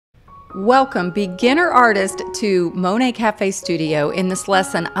Welcome, beginner artist, to Monet Cafe Studio. In this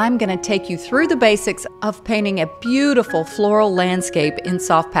lesson, I'm going to take you through the basics of painting a beautiful floral landscape in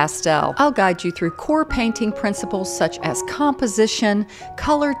soft pastel. I'll guide you through core painting principles such as composition,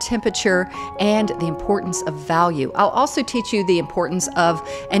 color, temperature, and the importance of value. I'll also teach you the importance of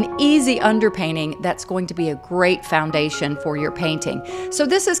an easy underpainting that's going to be a great foundation for your painting. So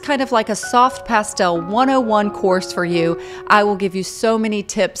this is kind of like a soft pastel 101 course for you. I will give you so many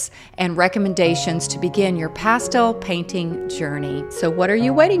tips and recommendations to begin your pastel painting journey. So what are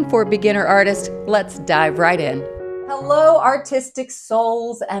you waiting for, beginner artist? Let's dive right in. Hello, artistic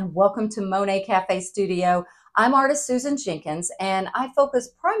souls, and welcome to Monet Cafe Studio. I'm artist Susan Jenkins, and I focus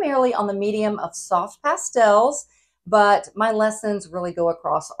primarily on the medium of soft pastels, but my lessons really go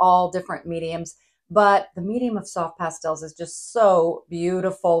across all different mediums. But the medium of soft pastels is just so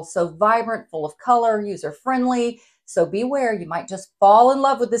beautiful, so vibrant, full of color, user-friendly. So beware, you might just fall in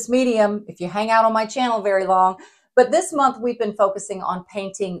love with this medium if you hang out on my channel very long. But this month we've been focusing on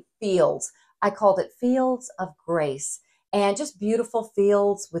painting fields. I called it Fields of Grace, and just beautiful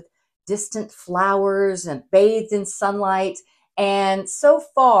fields with distant flowers and bathed in sunlight. And so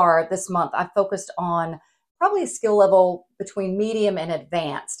far this month I've focused on probably a skill level between medium and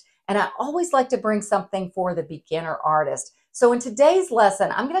advanced. And I always like to bring something for the beginner artist. So in today's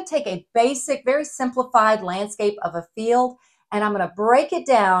lesson, I'm going to take a basic, very simplified landscape of a field, and I'm going to break it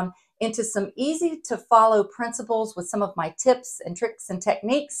down into some easy to follow principles with some of my tips and tricks and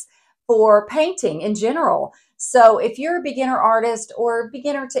techniques for painting in general. So if you're a beginner artist or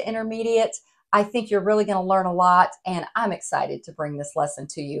beginner to intermediate, I think you're really going to learn a lot, and I'm excited to bring this lesson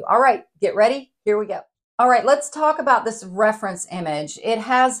to you. All right, get ready. Here we go. All right, let's talk about this reference image. It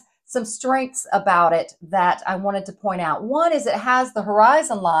has some strengths about it that I wanted to point out. One is it has the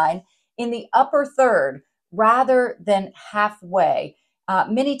horizon line in the upper third rather than halfway.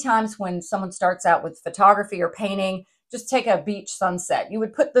 Many times when someone starts out with photography or painting, just take a beach sunset. You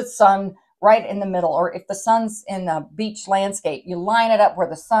would put the sun right in the middle, or if the sun's in a beach landscape, you line it up where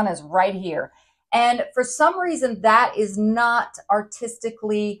the sun is right here. And for some reason, that is not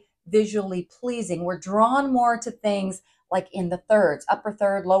artistically, visually pleasing. We're drawn more to things like in the thirds, upper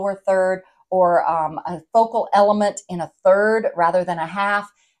third, lower third, or a focal element in a third rather than a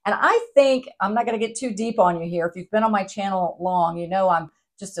half. And I think, I'm not going to get too deep on you here. If you've been on my channel long, you know I'm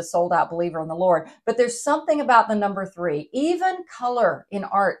just a sold out believer in the Lord. But there's something about the number 3, even color in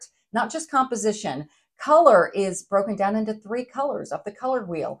art, not just composition. Color is broken down into 3 colors of the color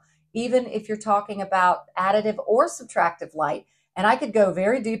wheel, even if you're talking about additive or subtractive light. And I could go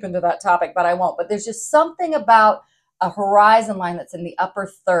very deep into that topic, but I won't. But there's just something about a horizon line that's in the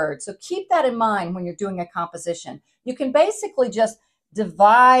upper third. So keep that in mind when you're doing a composition. You can basically just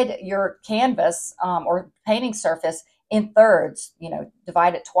divide your canvas or painting surface in thirds,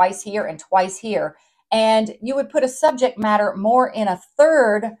 divide it twice here and twice here. And you would put a subject matter more in a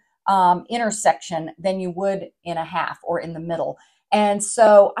third intersection than you would in a half or in the middle. And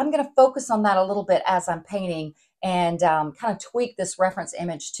so I'm going to focus on that a little bit as I'm painting and kind of tweak this reference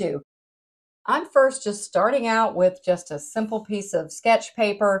image too. I'm first just starting out with just a simple piece of sketch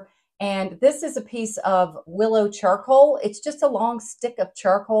paper, and this is a piece of willow charcoal. It's just a long stick of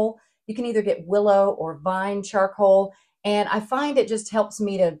charcoal. You can either get willow or vine charcoal, and I find it just helps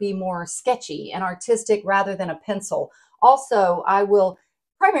me to be more sketchy and artistic rather than a pencil. Also, I will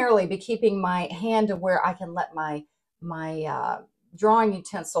primarily be keeping my hand to where I can let my drawing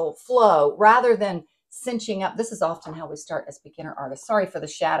utensil flow rather than cinching up. This is often how we start as beginner artists. Sorry for the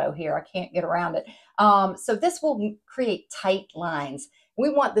shadow here. I can't get around it. So this will create tight lines. We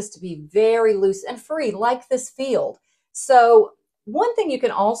want this to be very loose and free, like this field. So one thing you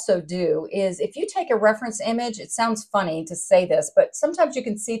can also do is if you take a reference image, it sounds funny to say this, but sometimes you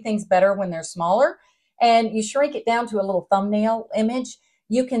can see things better when they're smaller, and you shrink it down to a little thumbnail image.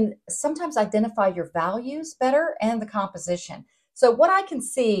 You can sometimes identify your values better and the composition. So what I can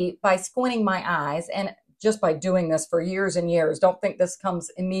see by squinting my eyes, and just by doing this for years and years, don't think this comes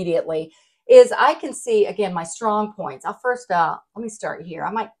immediately, is I can see, again, my strong points. I'll first, let me start here.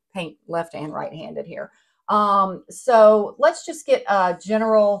 I might paint left and right-handed here. So let's just get a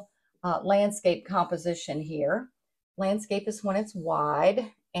general landscape composition here. Landscape is when it's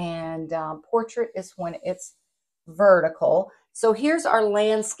wide, and portrait is when it's vertical. So here's our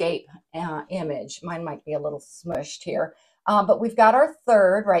landscape image. Mine might be a little smushed here. But we've got our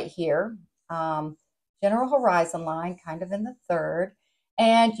third right here, general horizon line kind of in the third.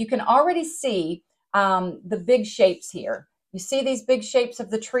 And you can already see the big shapes here. You see these big shapes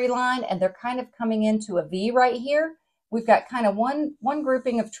of the tree line, and they're kind of coming into a V right here. We've got kind of one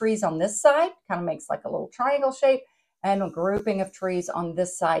grouping of trees on this side, kind of makes like a little triangle shape. and a grouping of trees on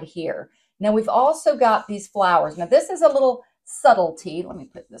this side here. Now we've also got these flowers. Now this is a little subtlety. Let me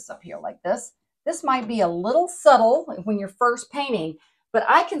put this up here like this. This might be a little subtle when you're first painting, but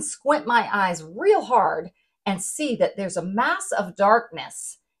I can squint my eyes real hard and see that there's a mass of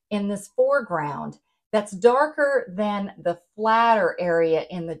darkness in this foreground that's darker than the flatter area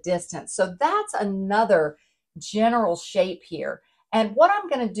in the distance. So that's another general shape here. And what I'm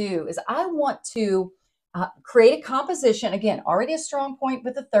going to do is I want to create a composition. Again, already a strong point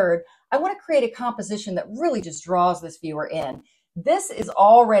with the third. I want to create a composition that really just draws this viewer in. This is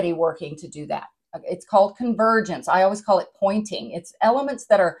already working to do that. It's called convergence. I always call it pointing. It's elements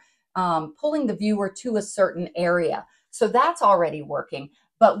that are pulling the viewer to a certain area. So that's already working,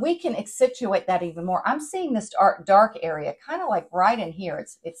 but we can accentuate that even more. I'm seeing this dark area kind of like right in here.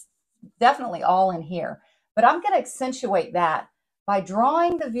 It's definitely all in here, but I'm going to accentuate that by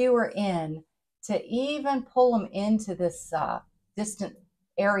drawing the viewer in to even pull them into this distant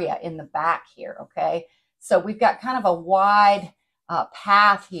area in the back here, okay? So we've got kind of a wide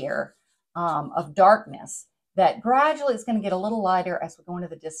path here of darkness that gradually is going to get a little lighter as we go into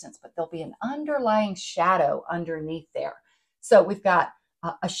the distance, but there'll be an underlying shadow underneath there. So we've got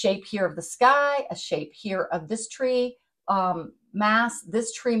a shape here of the sky, a shape here of this tree mass,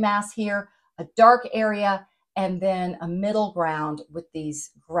 this tree mass here, a dark area, and then a middle ground with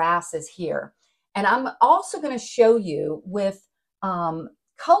these grasses here. And I'm also going to show you with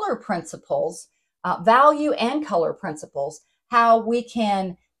color principles, value and color principles, how we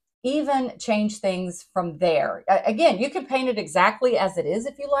can even change things from there. Again, you can paint it exactly as it is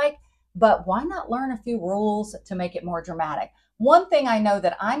if you like, but why not learn a few rules to make it more dramatic? One thing I know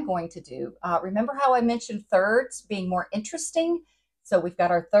that I'm going to do, remember how I mentioned thirds being more interesting? So we've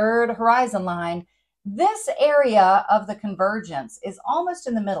got our third horizon line. This area of the convergence is almost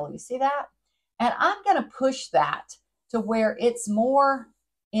in the middle. You see that? And I'm going to push that to where it's more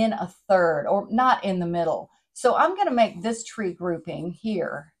in a third or not in the middle. So I'm going to make this tree grouping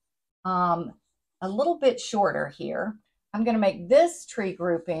here a little bit shorter here. I'm going to make this tree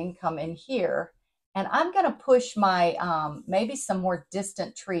grouping come in here, and I'm going to push my maybe some more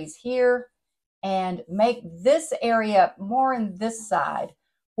distant trees here and make this area more in this side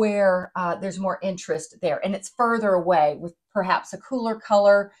where there's more interest there, and it's further away with perhaps a cooler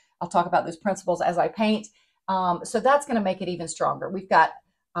color. I'll talk about those principles as I paint. So that's going to make it even stronger. We've got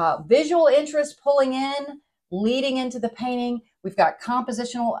visual interest pulling in, leading into the painting. We've got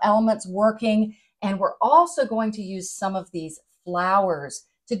compositional elements working, and we're also going to use some of these flowers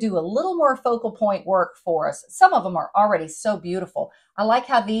to do a little more focal point work for us. Some of them are already so beautiful. I like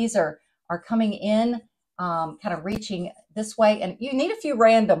how these are coming in, kind of reaching this way, and you need a few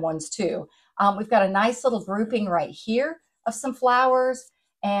random ones too. We've got a nice little grouping right here of some flowers,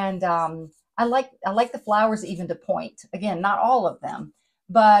 and I like the flowers even to point. Again, not all of them,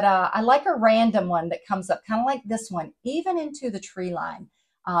 but I like a random one that comes up kind of like this one, even into the tree line.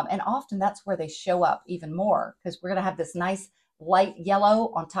 And often that's where they show up even more, because we're going to have this nice light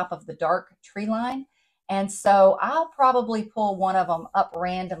yellow on top of the dark tree line. And so I'll probably pull one of them up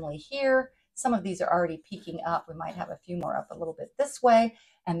randomly here. Some of these are already peeking up. We might have a few more up a little bit this way,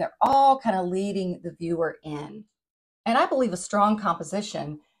 and they're all kind of leading the viewer in. And I believe a strong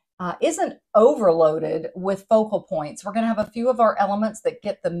composition isn't overloaded with focal points. We're going to have a few of our elements that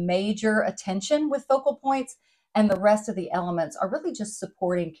get the major attention with focal points, and the rest of the elements are really just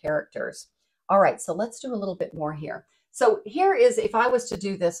supporting characters. All right, so let's do a little bit more here. So here is, if I was to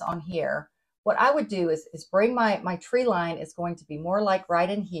do this on here, what I would do is bring my tree line is going to be more like right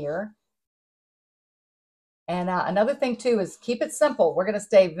in here. And another thing too is keep it simple. We're going to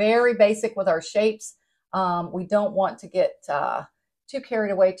stay very basic with our shapes. We don't want to get too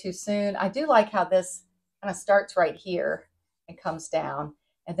carried away too soon. I do like how this kind of starts right here and comes down.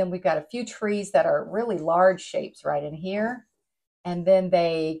 And then we've got a few trees that are really large shapes right in here. And then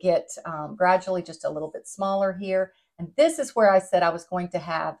they get gradually just a little bit smaller here. And this is where I said I was going to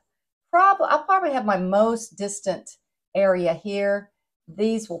have, I'll probably have my most distant area here.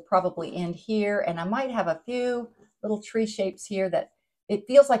 These will probably end here. And I might have a few little tree shapes here that it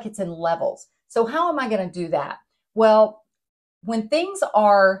feels like it's in levels. So how am I going to do that? Well, when things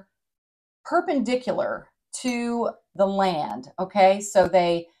are perpendicular to the land, okay, so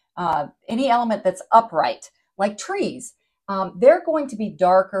they, any element that's upright, like trees, they're going to be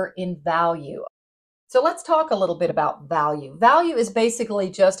darker in value. So let's talk a little bit about value. Value is basically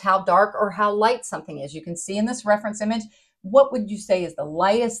just how dark or how light something is. You can see in this reference image, what would you say is the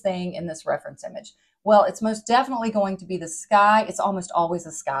lightest thing in this reference image? Well, it's most definitely going to be the sky. It's almost always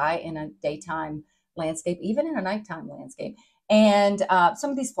a sky in a daytime landscape, even in a nighttime landscape. And some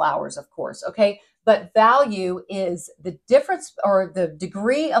of these flowers, of course, okay? but value is the difference or the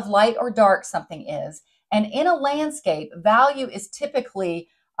degree of light or dark something is. And in a landscape, value is typically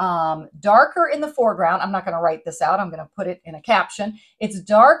darker in the foreground. I'm not going to write this out. I'm going to put it in a caption. It's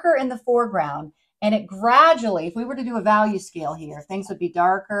darker in the foreground, and it gradually, if we were to do a value scale here, things would be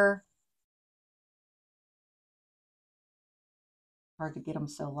darker. Hard to get them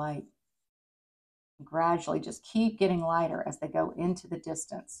so light. Gradually just keep getting lighter as they go into the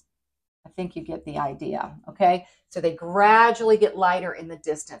distance. I think you get the idea, okay? So they gradually get lighter in the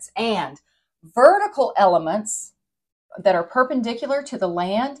distance. And vertical elements that are perpendicular to the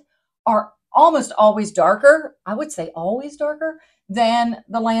land are almost always darker, I would say always darker, than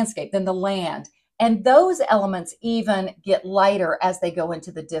the landscape, than the land. And those elements even get lighter as they go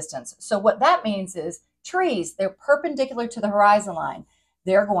into the distance. So what that means is trees, they're perpendicular to the horizon line.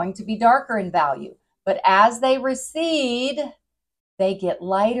 They're going to be darker in value. But as they recede, they get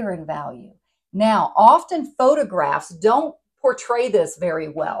lighter in value. Now, often photographs don't portray this very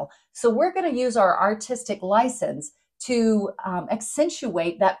well. So we're going to use our artistic license to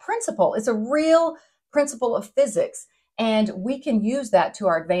accentuate that principle. It's a real principle of physics, and we can use that to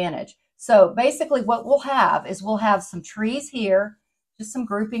our advantage. So basically what we'll have is we'll have some trees here, just some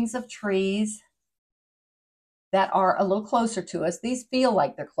groupings of trees that are a little closer to us. These feel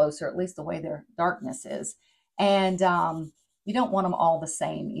like they're closer, at least the way their darkness is. And you don't want them all the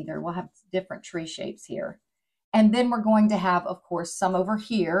same either. We'll have different tree shapes here. And then we're going to have, of course, some over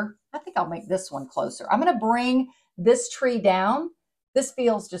here. I think I'll make this one closer. I'm going to bring this tree down. This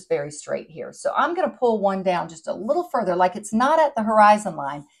feels just very straight here. So I'm going to pull one down just a little further, like it's not at the horizon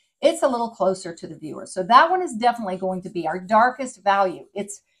line. It's a little closer to the viewer. So that one is definitely going to be our darkest value.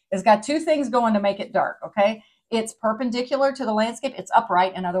 It's got two things going to make it dark, okay? It's perpendicular to the landscape. It's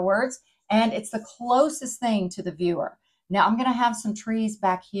upright, in other words, and it's the closest thing to the viewer. Now I'm going to have some trees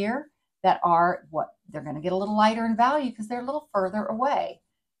back here that are they're going to get a little lighter in value because they're a little further away.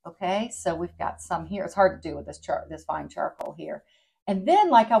 Okay, so we've got some here. It's hard to do with this fine charcoal here. And then,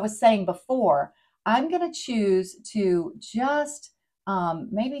 like I was saying before, I'm going to choose to just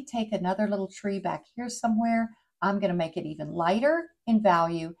maybe take another little tree back here somewhere. I'm going to make it even lighter in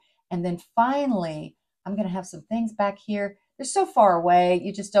value. And then finally, I'm going to have some things back here. They're so far away,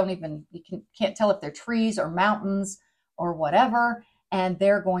 you just can't tell if they're trees or mountains or whatever. And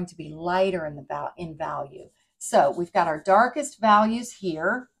they're going to be lighter in value. So we've got our darkest values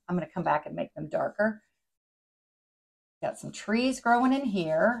here. I'm going to come back and make them darker. Got some trees growing in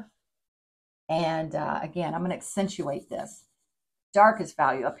here. And again, I'm going to accentuate this. Darkest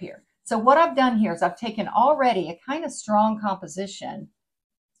value up here. So what I've done here is I've taken already a kind of strong composition.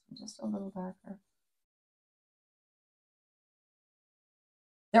 Just a little darker.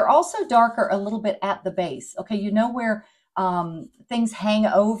 They're also darker a little bit at the base. Okay, you know where things hang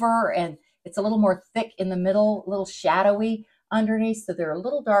over and it's a little more thick in the middle, a little shadowy underneath, so they're a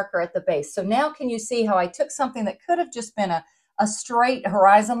little darker at the base. So now can you see how I took something that could have just been a straight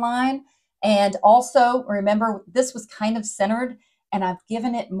horizon line, and also remember this was kind of centered, and I've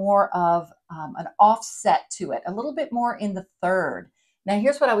given it more of an offset to it, a little bit more in the third. Now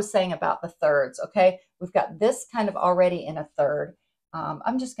here's what I was saying about the thirds, okay? We've got this kind of already in a third.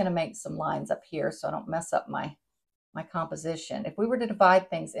 I'm just going to make some lines up here so I don't mess up my composition. If we were to divide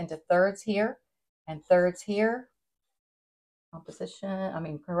things into thirds here and thirds here,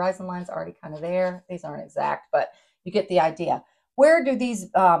 horizon lines already kind of there. These aren't exact, but you get the idea. Where do these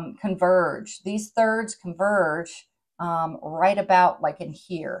converge? These thirds converge right about like in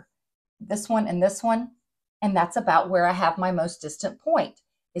here. This one and this one, and that's about where I have my most distant point.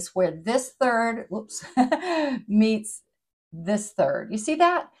 Is where this third, whoops, meets this third. You see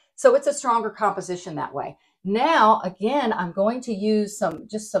that? So it's a stronger composition that way. Now, again, I'm going to use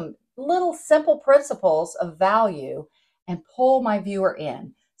just some little simple principles of value and pull my viewer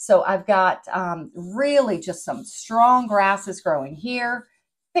in. So I've got really just some strong grasses growing here,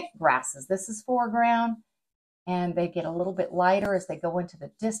 thick grasses. This is foreground, and they get a little bit lighter as they go into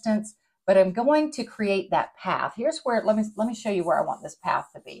the distance. But I'm going to create that path. Here's where, let me show you where I want this path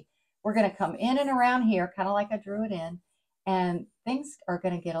to be. We're going to come in and around here, kind of like I drew it in, and things are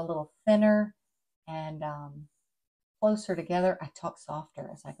going to get a little thinner and closer together. I talk softer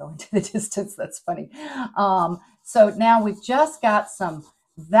as I go into the distance. That's funny. So now we've just got some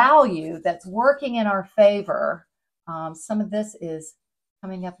value that's working in our favor. Some of this is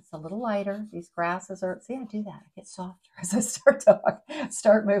coming up. It's a little lighter. These grasses are, see, I do that. I get softer as I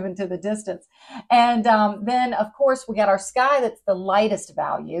start moving to the distance. And then, of course, we got our sky that's the lightest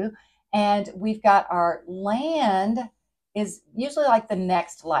value. And we've got our land is usually like the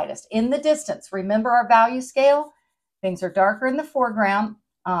next lightest in the distance. Remember our value scale? Things are darker in the foreground.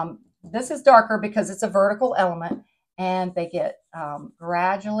 this is darker because it's a vertical element, and they get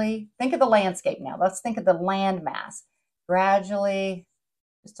gradually, think of the landscape now. Let's think of the land mass. Gradually,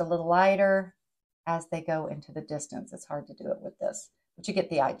 just a little lighter as they go into the distance. It's hard to do it with this, but you get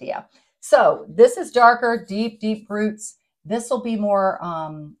the idea. So this is darker, deep, deep roots. This will be more,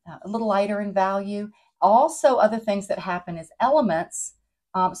 a little lighter in value. Also, other things that happen is elements,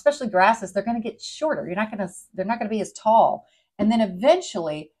 especially grasses, they're going to get shorter. They're not going to be as tall. And then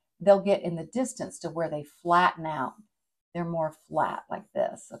eventually they'll get in the distance to where they flatten out. They're more flat like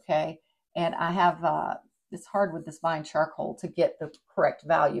this, okay? And I have, it's hard with this vine charcoal to get the correct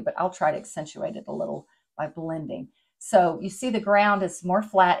value, but I'll try to accentuate it a little by blending. So you see the ground is more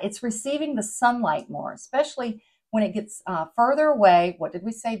flat. It's receiving the sunlight more, especially when it gets further away. What did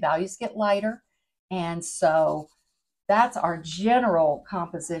we say? Values get lighter. And so that's our general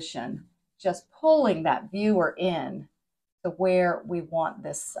composition, just pulling that viewer in to where we want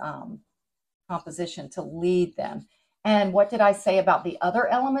this composition to lead them. And what did I say about the other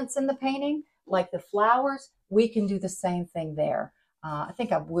elements in the painting? Like the flowers, we can do the same thing there. I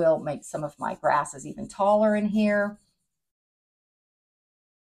think I will make some of my grasses even taller in here.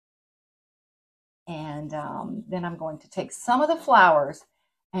 And then I'm going to take some of the flowers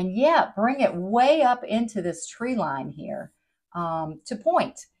and bring it way up into this tree line here to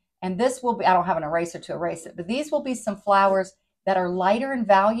point. And this will be, I don't have an eraser to erase it, but these will be some flowers that are lighter in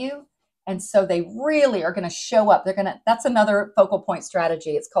value. And so they really are going to show up. That's another focal point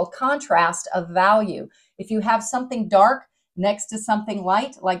strategy. It's called contrast of value. If you have something dark next to something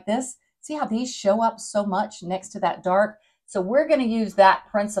light like this, see how these show up so much next to that dark? So we're going to use that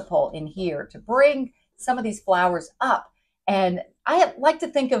principle in here to bring some of these flowers up. And I like to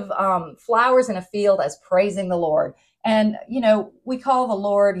think of flowers in a field as praising the Lord. And, we call the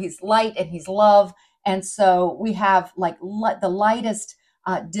Lord, he's light and he's love. And so we have like the lightest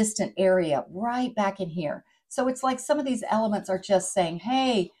distant area right back in here. So it's like some of these elements are just saying,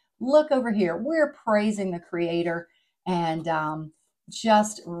 hey, look over here. We're praising the Creator. And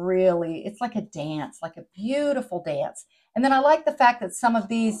just really, it's like a dance, like a beautiful dance. And then I like the fact that some of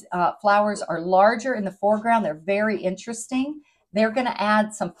these flowers are larger in the foreground. They're very interesting. They're going to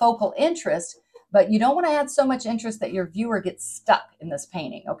add some focal interest, but you don't want to add so much interest that your viewer gets stuck in this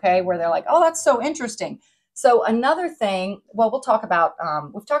painting, okay? Where they're like, oh, that's so interesting. So another thing, well, we've talked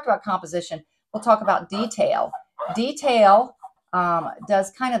about composition. We'll talk about detail. Detail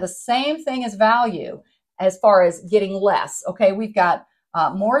does kind of the same thing as value as far as getting less, okay? We've got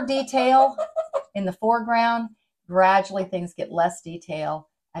more detail in the foreground. Gradually, things get less detail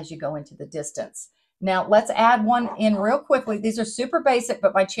as you go into the distance. Now, let's add one in real quickly. These are super basic,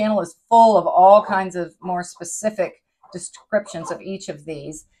 but my channel is full of all kinds of more specific descriptions of each of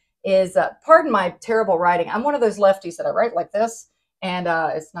these. Pardon my terrible writing. I'm one of those lefties that I write like this, and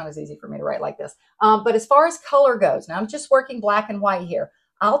it's not as easy for me to write like this. But as far as color goes, now I'm just working black and white here.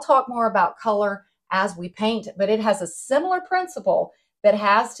 I'll talk more about color as we paint, but it has a similar principle that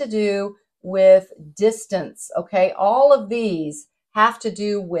has to do with distance, okay? All of these have to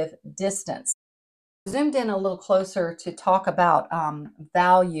do with distance. Zoomed in a little closer to talk about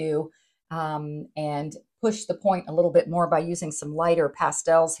value and push the point a little bit more by using some lighter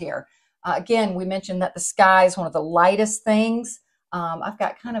pastels here. Again, we mentioned that the sky is one of the lightest things. I've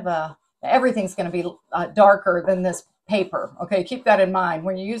got kind of everything's going to be darker than this paper, okay? Keep that in mind.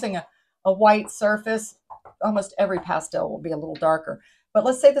 When you're using a white surface, almost every pastel will be a little darker. But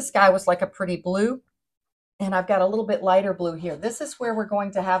let's say the sky was like a pretty blue, and I've got a little bit lighter blue here. This is where we're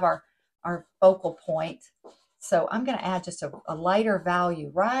going to have our focal point. So I'm going to add just a lighter value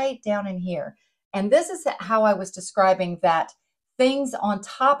right down in here. And this is how I was describing that things on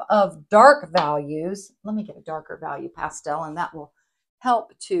top of dark values. Let me get a darker value pastel, and that will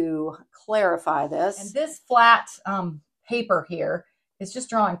help to clarify this. And this flat paper here is just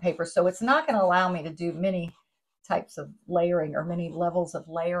drawing paper, so it's not going to allow me to do many types of layering or many levels of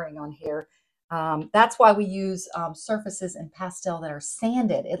layering on here. That's why we use surfaces in pastel that are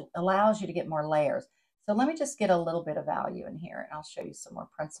sanded. It allows you to get more layers. So let me just get a little bit of value in here, and I'll show you some more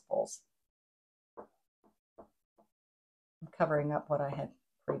principles. I'm covering up what I had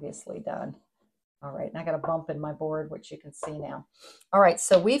previously done. All right, and I got a bump in my board, which you can see now. All right,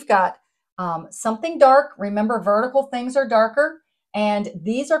 so we've got something dark. Remember, vertical things are darker. And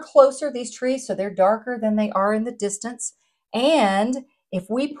these are closer, these trees, so they're darker than they are in the distance. And if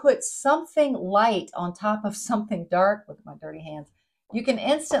we put something light on top of something dark, look at my dirty hands, you can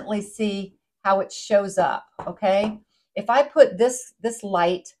instantly see how it shows up, okay? If I put this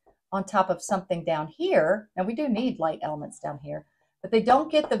light on top of something down here, now we do need light elements down here, but they don't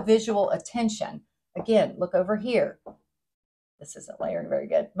get the visual attention. Again, look over here. This isn't layering very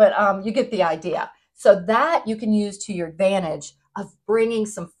good, but you get the idea. So that you can use to your advantage of bringing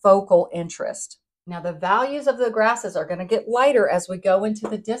some focal interest. Now the values of the grasses are going to get lighter as we go into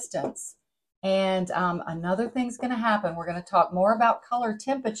the distance. And another thing's going to happen. We're going to talk more about color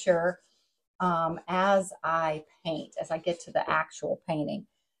temperature as I paint, as I get to the actual painting.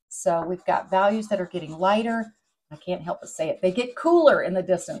 So we've got values that are getting lighter. I can't help but say it. They get cooler in the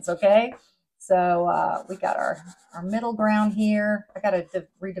distance, okay? So we got our middle ground here. I got to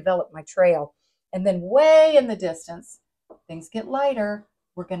redevelop my trail. And then way in the distance, things get lighter.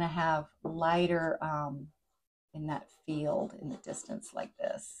 We're going to have lighter in that field in the distance like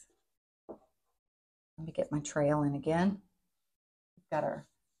this. Let me get my trail in again. We've got our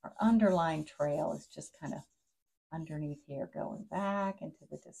underlying trail is just kind of underneath here, going back into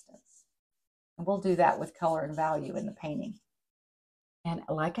the distance. And we'll do that with color and value in the painting. And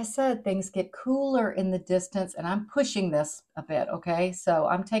like I said, things get cooler in the distance, and I'm pushing this a bit, okay? So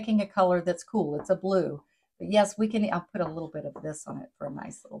I'm taking a color that's cool. It's a blue. But yes, we can, I'll put a little bit of this on it for a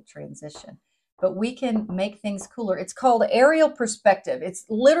nice little transition. But we can make things cooler. It's called aerial perspective. It's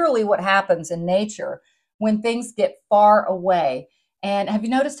literally what happens in nature when things get far away. And have you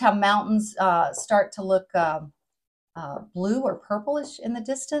noticed how mountains start to look blue or purplish in the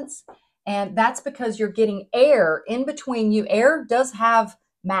distance? And that's because you're getting air in between you. Air does have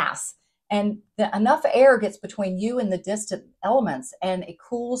mass, and enough air gets between you and the distant elements, and it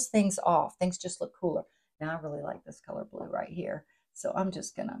cools things off. Things just look cooler. Now I really like this color blue right here. So I'm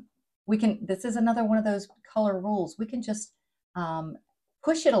just gonna, this is another one of those color rules. We can just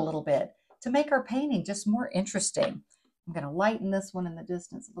push it a little bit to make our painting just more interesting. I'm gonna lighten this one in the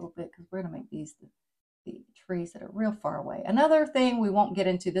distance a little bit because we're gonna make these the trees that are real far away. Another thing we won't get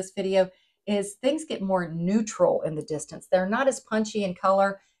into this video is things get more neutral in the distance. They're not as punchy in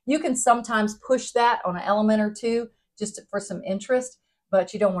color. You can sometimes push that on an element or two just for some interest,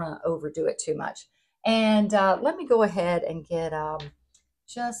 but you don't want to overdo it too much. And let me go ahead and get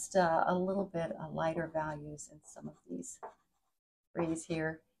just a little bit of lighter values in some of these trees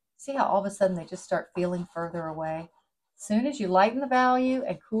here. See how all of a sudden they just start feeling further away? As soon as you lighten the value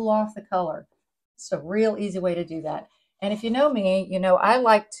and cool off the color. It's a real easy way to do that. And if you know me, you know I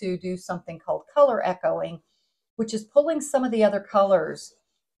like to do something called color echoing, which is pulling some of the other colors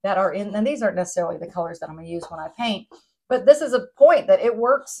that are in, and these aren't necessarily the colors that I'm going to use when I paint, but this is a point that it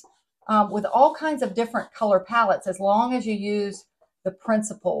works with all kinds of different color palettes as long as you use the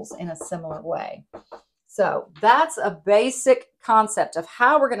principles in a similar way. So that's a basic concept of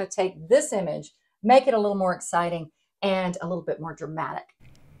how we're going to take this image, make it a little more exciting and a little bit more dramatic.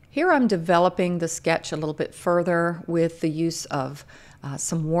 Here I'm developing the sketch a little bit further with the use of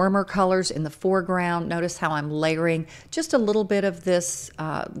some warmer colors in the foreground. Notice how I'm layering just a little bit of this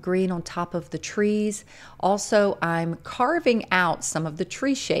green on top of the trees. Also, I'm carving out some of the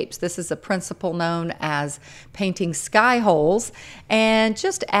tree shapes. This is a principle known as painting sky holes, and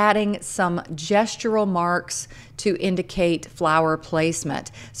just adding some gestural marks to indicate flower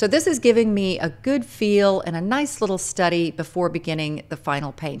placement. So this is giving me a good feel and a nice little study before beginning the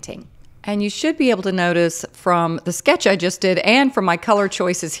final painting. And you should be able to notice from the sketch I just did and from my color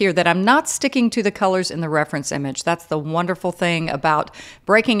choices here that I'm not sticking to the colors in the reference image. That's the wonderful thing about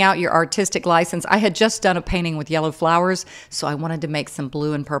breaking out your artistic license. I had just done a painting with yellow flowers, so I wanted to make some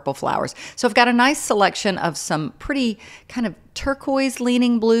blue and purple flowers. So I've got a nice selection of some pretty kind of turquoise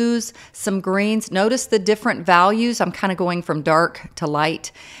leaning blues, some greens. Notice the different values. I'm kind of going from dark to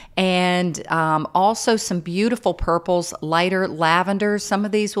light. And also some beautiful purples, lighter lavenders. Some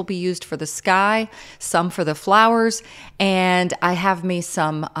of these will be used for the sky, some for the flowers. And I have me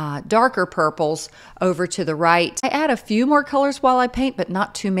some darker purples over to the right. I add a few more colors while I paint, but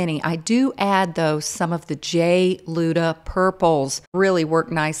not too many. I do add, though, some of the J. Luda purples. Really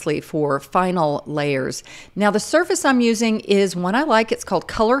work nicely for final layers. Now, the surface I'm using is one I like. It's called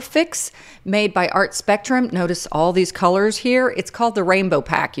Color Fix, made by Art Spectrum. Notice all these colors here. It's called the Rainbow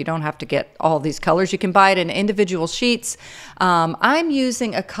Pack. You don't have to get all these colors. You can buy it in individual sheets. I'm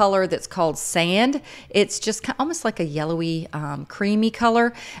using a color that's called Sand. It's just almost like a yellowy, creamy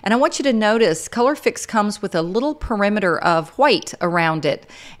color. And I want you to notice Color Fix comes with a little perimeter of white around it.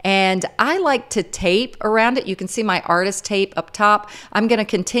 And I like to tape around it. You can see my artist tape up top. I'm going to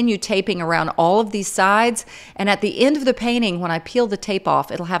continue taping around all of these sides. And at the end of the painting, beginning, when I peel the tape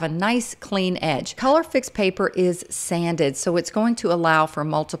off, it'll have a nice clean edge. Color Fix paper is sanded, so it's going to allow for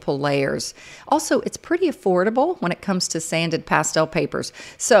multiple layers. Also, it's pretty affordable when it comes to sanded pastel papers.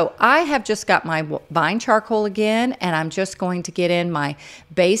 So I have just got my vine charcoal again, and I'm just going to get in my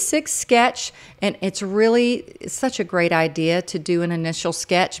basic sketch. And it's really such a great idea to do an initial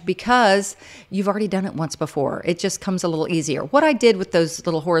sketch because you've already done it once before. It just comes a little easier. What I did with those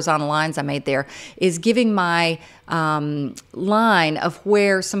little horizontal lines I made there is giving my line of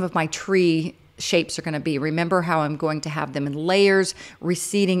where some of my tree shapes are going to be. Remember how I'm going to have them in layers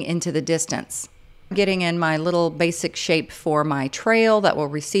receding into the distance. Getting in my little basic shape for my trail that will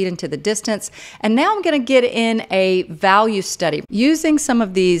recede into the distance. And now I'm going to get in a value study. Using some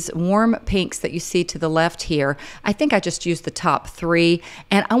of these warm pinks that you see to the left here, I think I just used the top 3,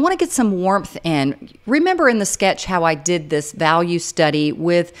 and I want to get some warmth in. Remember in the sketch how I did this value study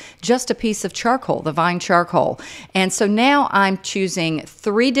with just a piece of charcoal, the vine charcoal. And so now I'm choosing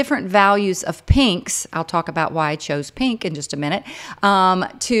 3 different values of pinks. I'll talk about why I chose pink in just a minute,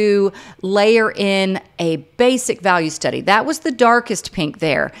 to layer in a basic value study. That was the darkest pink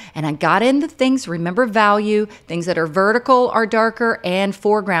there. And I got in the things, remember value, things that are vertical are darker, and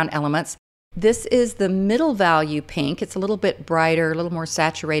foreground elements. This is the middle value pink. It's a little bit brighter, a little more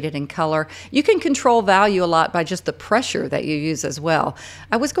saturated in color. You can control value a lot by just the pressure that you use as well.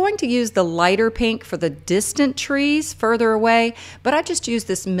 I was going to use the lighter pink for the distant trees further away, but I just used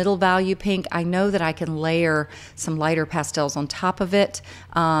this middle value pink. I know that I can layer some lighter pastels on top of it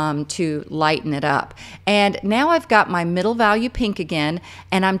to lighten it up. And now I've got my middle value pink again,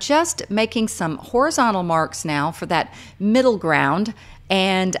 and I'm just making some horizontal marks now for that middle ground.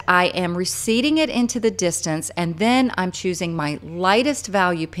 And I am receding it into the distance, and then I'm choosing my lightest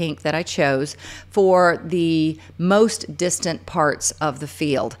value pink that I chose for the most distant parts of the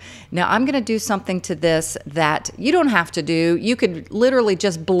field. Now I'm going to do something to this that you don't have to do. You could literally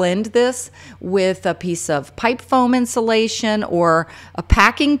just blend this with a piece of pipe foam insulation, or a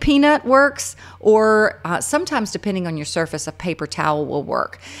packing peanut works, or sometimes, depending on your surface, a paper towel will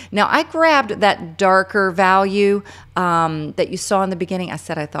work. Now I grabbed that darker value that you saw in the beginning. I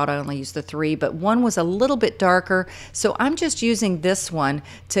said I thought I only used the 3, but one was a little bit darker. So I'm just using this one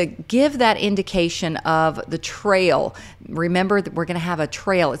to give that indication of the trail. Remember that we're going to have a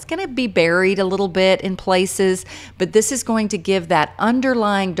trail. It's going to be buried a little bit in places, but this is going to give that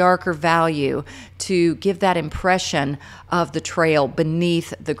underlying darker value to give that impression of the trail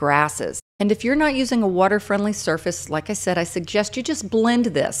beneath the grasses. And if you're not using a water-friendly surface, like I said, I suggest you just blend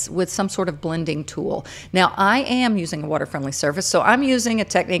this with some sort of blending tool. Now, I am using a water-friendly surface, so I'm using a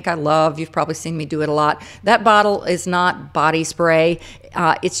technique I love. You've probably seen me do it a lot. That bottle is not body spray.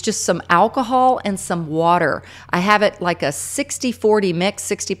 It's just some alcohol and some water. I have it like a 60-40 mix,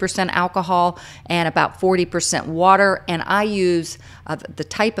 60% alcohol and about 40% water. And I use the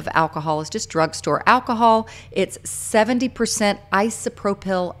type of alcohol is just drugstore alcohol. It's 70%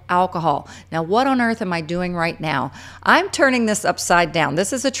 isopropyl alcohol. Now, what on earth am I doing right now? I'm turning this upside down.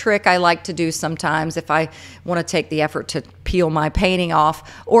 This is a trick I like to do sometimes if I want to take the effort to peel my painting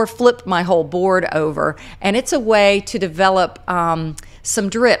off or flip my whole board over. And it's a way to develop some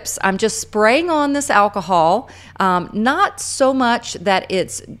drips. I'm just spraying on this alcohol, not so much that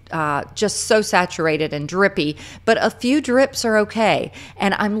it's just so saturated and drippy, but a few drips are okay.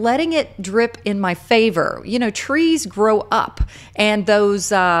 And I'm letting it drip in my favor. You know, trees grow up and those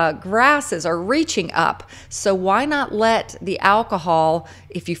grasses are reaching up. So why not let the alcohol,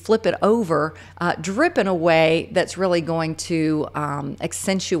 if you flip it over, drip in a way that's really going to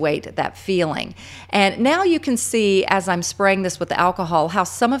accentuate that feeling. And now you can see as I'm spraying this with the alcohol how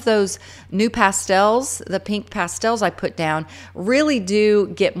some of those new pastels, the pink pastels I put down, really do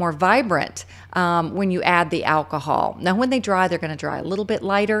get more vibrant when you add the alcohol. Now when they dry, they're going to dry a little bit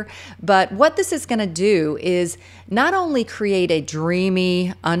lighter, but what this is going to do is not only create a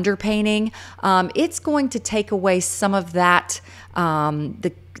dreamy underpainting, it's going to take away some of that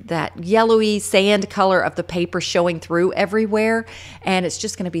that yellowy sand color of the paper showing through everywhere, and it's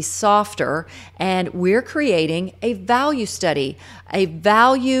just going to be softer. And we're creating a value study, a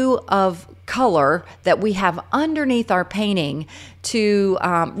value of color that we have underneath our painting to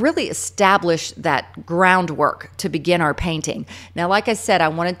really establish that groundwork to begin our painting. Now, like I said, I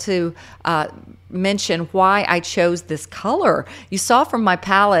wanted to mention why I chose this color. You saw from my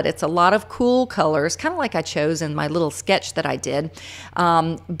palette, it's a lot of cool colors, kind of like I chose in my little sketch that I did.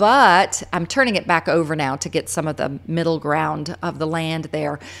 But I'm turning it back over now to get some of the middle ground of the land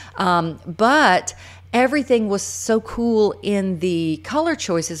there. But everything was so cool in the color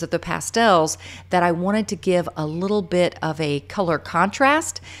choices of the pastels that I wanted to give a little bit of a color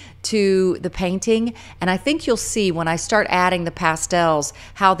contrast to the painting, and I think you'll see when I start adding the pastels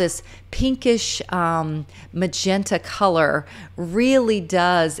how this pinkish magenta color really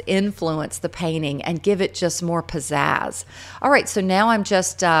does influence the painting and give it just more pizzazz. All right, so now I'm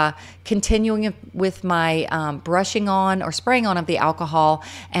just continuing with my brushing on or spraying on of the alcohol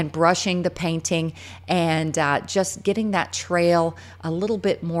and brushing the painting and just getting that trail a little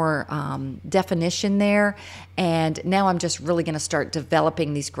bit more definition there. And now I'm just really going to start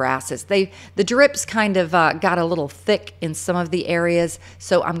developing these grasses. The drips kind of got a little thick in some of the areas,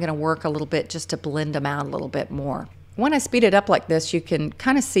 so I'm going to work a little bit just to blend them out a little bit more. When I speed it up like this, you can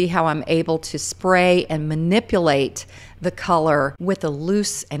kind of see how I'm able to spray and manipulate the color with a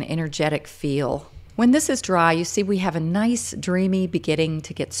loose and energetic feel. When this is dry, you see we have a nice dreamy beginning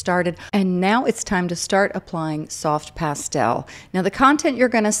to get started. And now it's time to start applying soft pastel. Now the content you're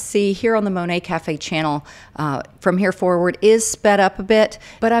going to see here on the Monet Cafe channel from here forward is sped up a bit,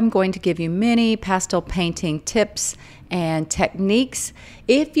 but I'm going to give you many pastel painting tips and techniques.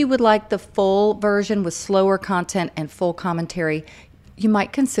 If you would like the full version with slower content and full commentary, you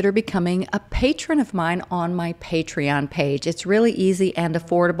might consider becoming a patron of mine on my Patreon page. It's really easy and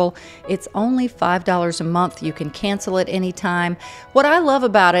affordable. It's only $5 a month. You can cancel it anytime. What I love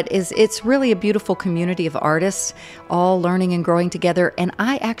about it is it's really a beautiful community of artists, all learning and growing together, and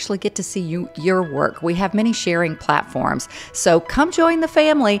I actually get to see your work. We have many sharing platforms, so come join the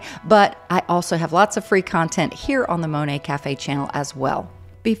family, but I also have lots of free content here on the Monet Cafe channel as well.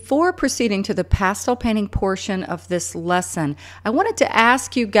 Before proceeding to the pastel painting portion of this lesson, I wanted to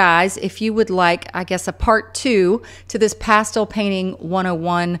ask you guys if you would like, I guess, a part 2 to this Pastel Painting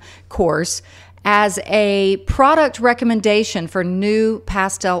 101 course as a product recommendation for new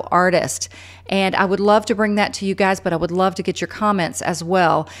pastel artists. And I would love to bring that to you guys, but I would love to get your comments as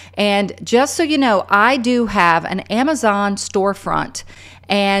well. And just so you know, I do have an Amazon storefront,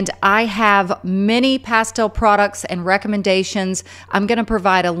 and I have many pastel products and recommendations. I'm going to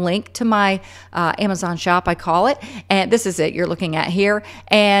provide a link to my Amazon shop, I call it. And this is it you're looking at here.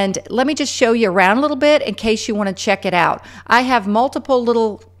 And let me just show you around a little bit in case you want to check it out. I have multiple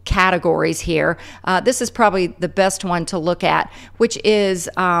little categories here. This is probably the best one to look at, which is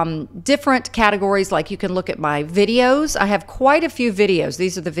different categories. Like you can look at my videos. I have quite a few videos.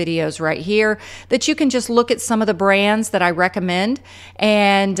 These are the videos right here that you can just look at some of the brands that I recommend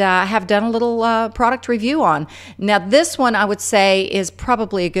and have done a little product review on. Now this one I would say is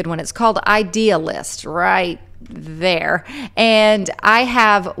probably a good one. It's called Idea List, right there. And I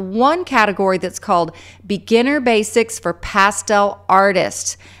have one category that's called Beginner Basics for Pastel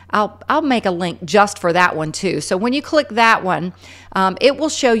Artists. I'll make a link just for that one too. So when you click that one, it will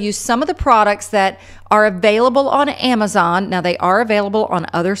show you some of the products that are available on Amazon. Now they are available on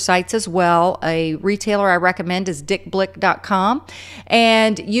other sites as well. A retailer I recommend is dickblick.com,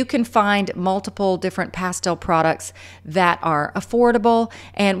 and you can find multiple different pastel products that are affordable.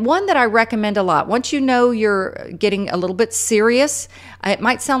 And one that I recommend a lot, once you know you're getting a little bit serious, it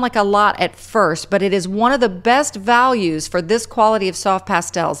might sound like a lot at first, but it is one of the best values for this quality of soft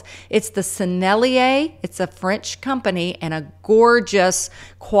pastels. It's the Sennelier. It's a French company and a gorgeous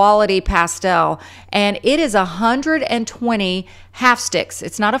quality pastel. And it is 120 half sticks.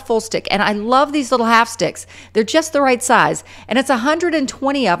 It's not a full stick. And I love these little half sticks. They're just the right size. And it's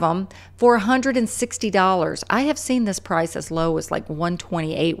 120 of them for $160. I have seen this price as low as like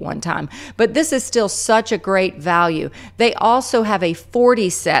 $128 one time, but this is still such a great value. They also have a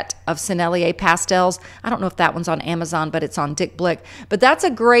 40 set of Sennelier pastels. I don't know if that one's on Amazon, but it's on Dick Blick. But that's a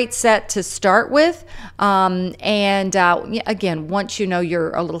great set to start with. Again, once you know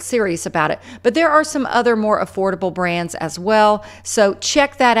you're a little serious about it. But there are some other more affordable brands as well. So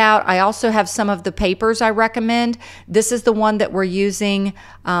check that out. I also have some of the papers I recommend. This is the one that we're using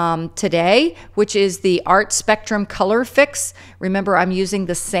today, which is the Art Spectrum Color Fix. Remember, I'm using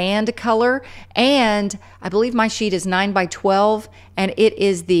the sand color, and I believe my sheet is 9 by 12, and it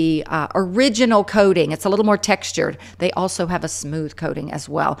is the original coating. It's a little more textured. They also have a smooth coating as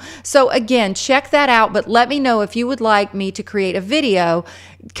well. So again, check that out, but let me know if you would like me to create a video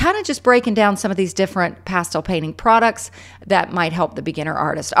kind of just breaking down some of these different pastel painting products that might help the beginner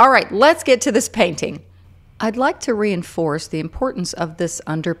artist. All right, let's get to this painting. I'd like to reinforce the importance of this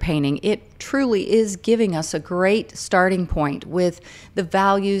underpainting. It truly is giving us a great starting point with the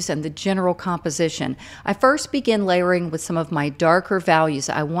values and the general composition. I first begin layering with some of my darker values.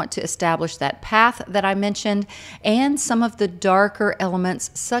 I want to establish that path that I mentioned and some of the darker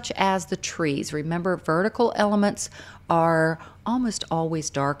elements such as the trees. Remember, vertical elements are almost always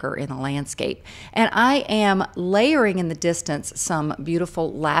darker in a landscape. And I am layering in the distance some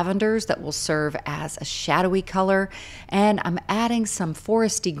beautiful lavenders that will serve as a shadowy color. And I'm adding some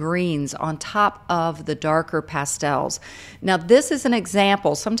foresty greens on top of the darker pastels. Now, this is an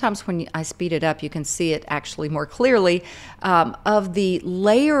example. Sometimes when I speed it up, you can see it actually more clearly of the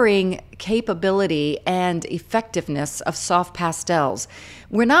layering capability and effectiveness of soft pastels.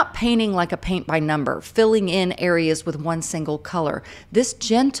 We're not painting like a paint by number, filling in areas with one single color. This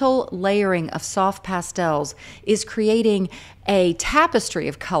gentle layering of soft pastels is creating a tapestry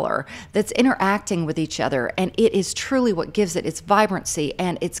of color that's interacting with each other, and it is truly what gives it its vibrancy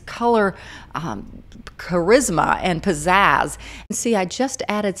and its color charisma and pizzazz. And see, I just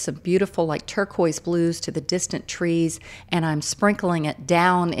added some beautiful like turquoise blues to the distant trees, and I'm sprinkling it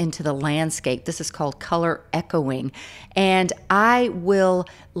down into the landscape. This is called color echoing, and I will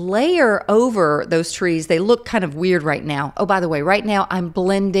layer over those trees. They look kind of weird right now. Oh, by the way, right now I'm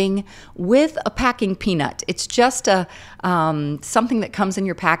blending with a packing peanut. It's just a something that comes in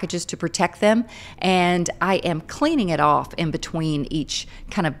your packages to protect them, and I am cleaning it off in between each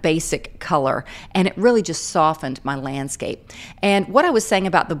kind of basic color, and it really just softened my landscape. And what I was saying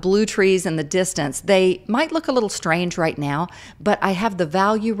about the blue trees in the distance, they might look a little strange right now, but I have the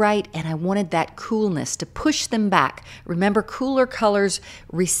value right, and I wanted that coolness to push them back. Remember, cooler colors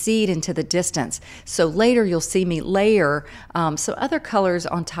recede into the distance. So later you'll see me layer some other colors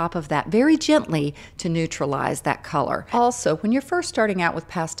on top of that very gently to neutralize that color. Also, when you're first starting out with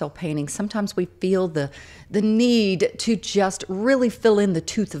pastel painting, sometimes we feel the need to just really fill in the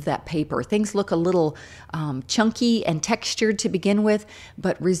tooth of that paper. Things look a little chunky and textured to begin with,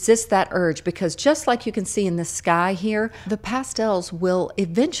 but resist that urge, because just like you can see in the sky here, the pastels will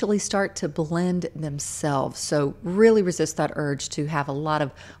eventually start to blend themselves. So really resist that urge to have a lot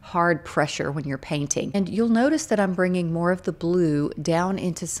of hard pressure when you're painting. And you'll notice that I'm bringing more of the blue down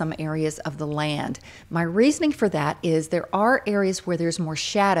into some areas of the land. My reasoning for that is there are areas where there's more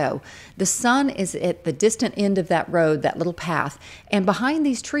shadow. The sun is at the distant end of that road, that little path, and behind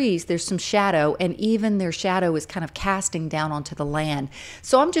these trees there's some shadow, and even their shadow is kind of casting down onto the land.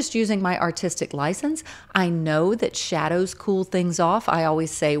 So I'm just using my artistic license. I know that shadows cool things off. I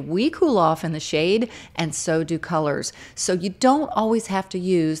always say we cool off in the shade, and so do colors. So you don't always have to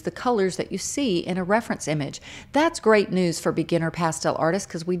use the colors that you see in a reference image. That's great news for beginner pastel artists,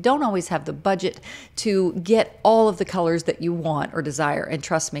 because we don't always have the budget to get all of the colors that you want or desire. And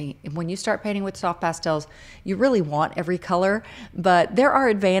trust me, when you start painting with soft pastels, you really want every color, but there are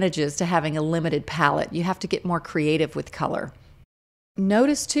advantages to having a limited palette. You have to get more creative with color.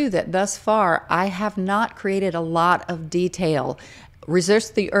 Notice too that thus far I have not created a lot of detail.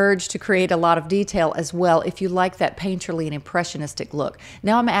 Resist the urge to create a lot of detail as well if you like that painterly and impressionistic look.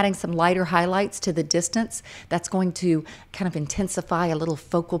 Now I'm adding some lighter highlights to the distance. That's going to kind of intensify a little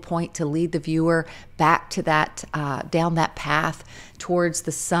focal point to lead the viewer back to that, down that path towards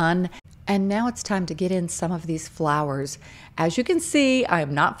the sun. And now it's time to get in some of these flowers. As you can see, I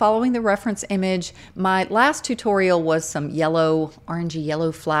am not following the reference image. My last tutorial was some yellow, orangey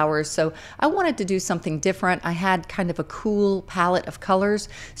yellow flowers, so I wanted to do something different. I had kind of a cool palette of colors,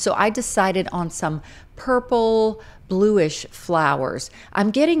 so I decided on some purple, bluish flowers.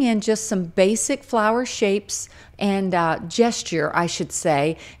 I'm getting in just some basic flower shapes and gesture, I should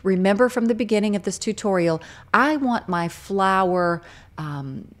say. Remember from the beginning of this tutorial, I want my flower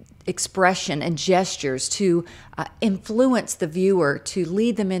expression and gestures to influence the viewer, to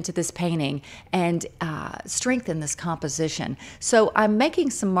lead them into this painting and strengthen this composition. So I'm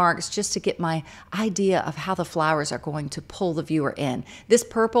making some marks just to get my idea of how the flowers are going to pull the viewer in. This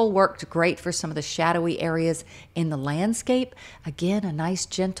purple worked great for some of the shadowy areas in the landscape. Again, a nice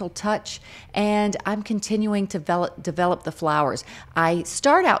gentle touch, and I'm continuing to develop the flowers. I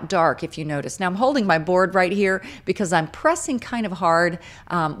start out dark, if you notice. Now I'm holding my board right here because I'm pressing kind of hard.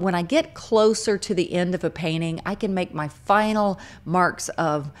 When I get closer to the end of a painting, I can make my final marks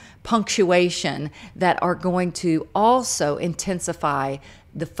of punctuation that are going to also intensify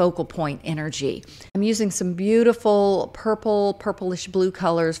the focal point energy. I'm using some beautiful purplish blue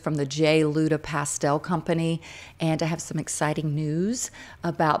colors from the J. Luda Pastel Company, and I have some exciting news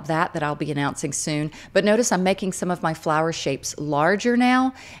about that I'll be announcing soon. But notice I'm making some of my flower shapes larger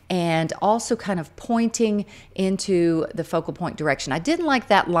now, and also kind of pointing into the focal point direction. I didn't like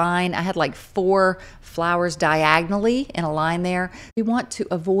that line. I had like 4 flowers diagonally in a line there. We want to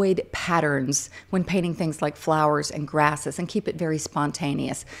avoid patterns when painting things like flowers and grasses and keep it very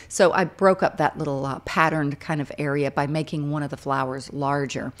spontaneous. So I broke up that little patterned kind of area by making one of the flowers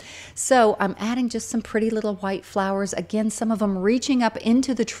larger. So I'm adding just some pretty little white flowers, again, some of them reaching up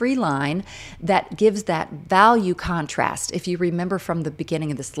into the tree line. That gives that value contrast, if you remember from the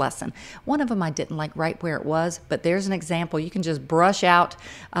beginning of this lesson. One of them I didn't like right where it was, but there's an example. You can just brush out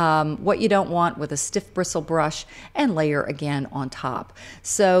what you don't want with a stiff bristle brush and layer again on top.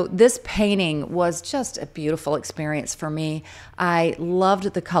 So this painting was just a beautiful experience for me. I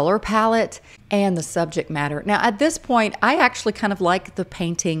loved the color palette and the subject matter. Now at this point, I actually kind of like the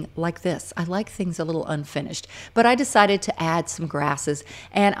painting like this. I like things a little unfinished, but I decided to add some grasses,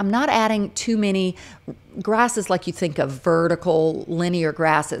 and I'm not adding too many grasses like you think of vertical linear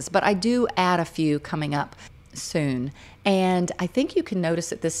grasses, but I do add a few coming up soon. And I think you can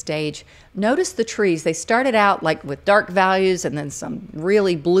notice at this stage, notice the trees. They started out like with dark values and then some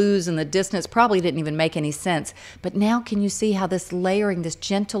really blues in the distance. Probably didn't even make any sense. But now can you see how this layering, this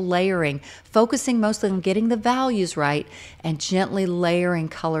gentle layering, focusing mostly on getting the values right and gently layering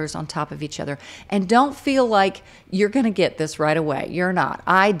colors on top of each other. And don't feel like you're going to get this right away. You're not.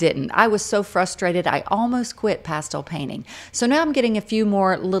 I didn't. I was so frustrated. I almost quit pastel painting. So now I'm getting a few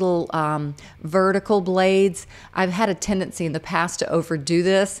more little vertical blades. I've had a tendency in the past to overdo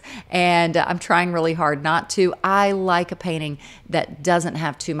this, and I'm trying really hard not to. I like a painting that doesn't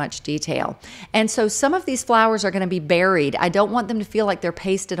have too much detail. And so some of these flowers are going to be buried. I don't want them to feel like they're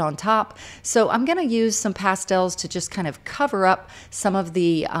pasted on top. So I'm going to use some pastels to just kind of cover up some of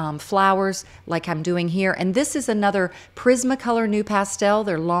the flowers like I'm doing here. And this is another Prismacolor new pastel.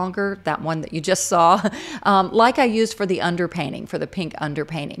 They're longer, that one that you just saw, like I used for the underpainting, for the pink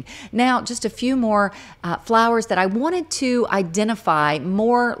underpainting. Now, just a few more flowers that I wanted to identify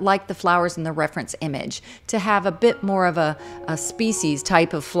more like the flowers in the reference image, to have a bit more of a species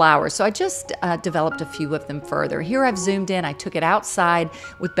type of flower. So I just developed a few of them further. Here I've zoomed in. I took it outside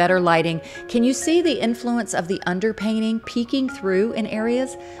with better lighting. Can you see the influence of the underpainting peeking through in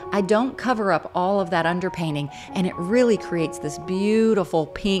areas? I don't cover up all of that underpainting, and it really creates this beautiful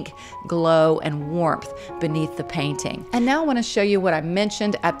pink glow and warmth beneath the painting. And now I want to show you what I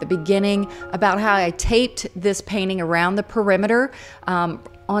mentioned at the beginning about how I taped this painting around the perimeter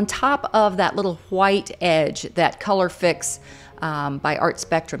on top of that little white edge that Color Fix by Art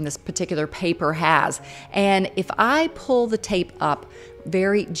Spectrum, this particular paper has. And if I pull the tape up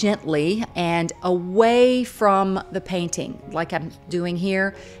very gently and away from the painting, like I'm doing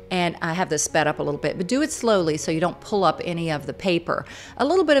here, and I have this sped up a little bit, but do it slowly so you don't pull up any of the paper. A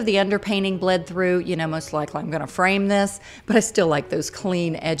little bit of the underpainting bled through. You know, most likely I'm going to frame this, but I still like those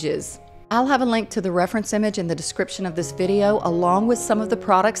clean edges. I'll have a link to the reference image in the description of this video, along with some of the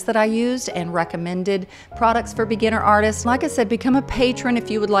products that I used and recommended products for beginner artists. Like I said, become a patron if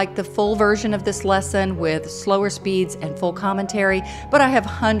you would like the full version of this lesson with slower speeds and full commentary, but I have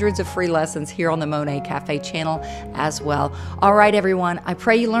hundreds of free lessons here on the Monet Cafe channel as well. All right, everyone, I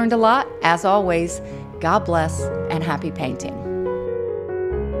pray you learned a lot. As always, God bless and happy painting.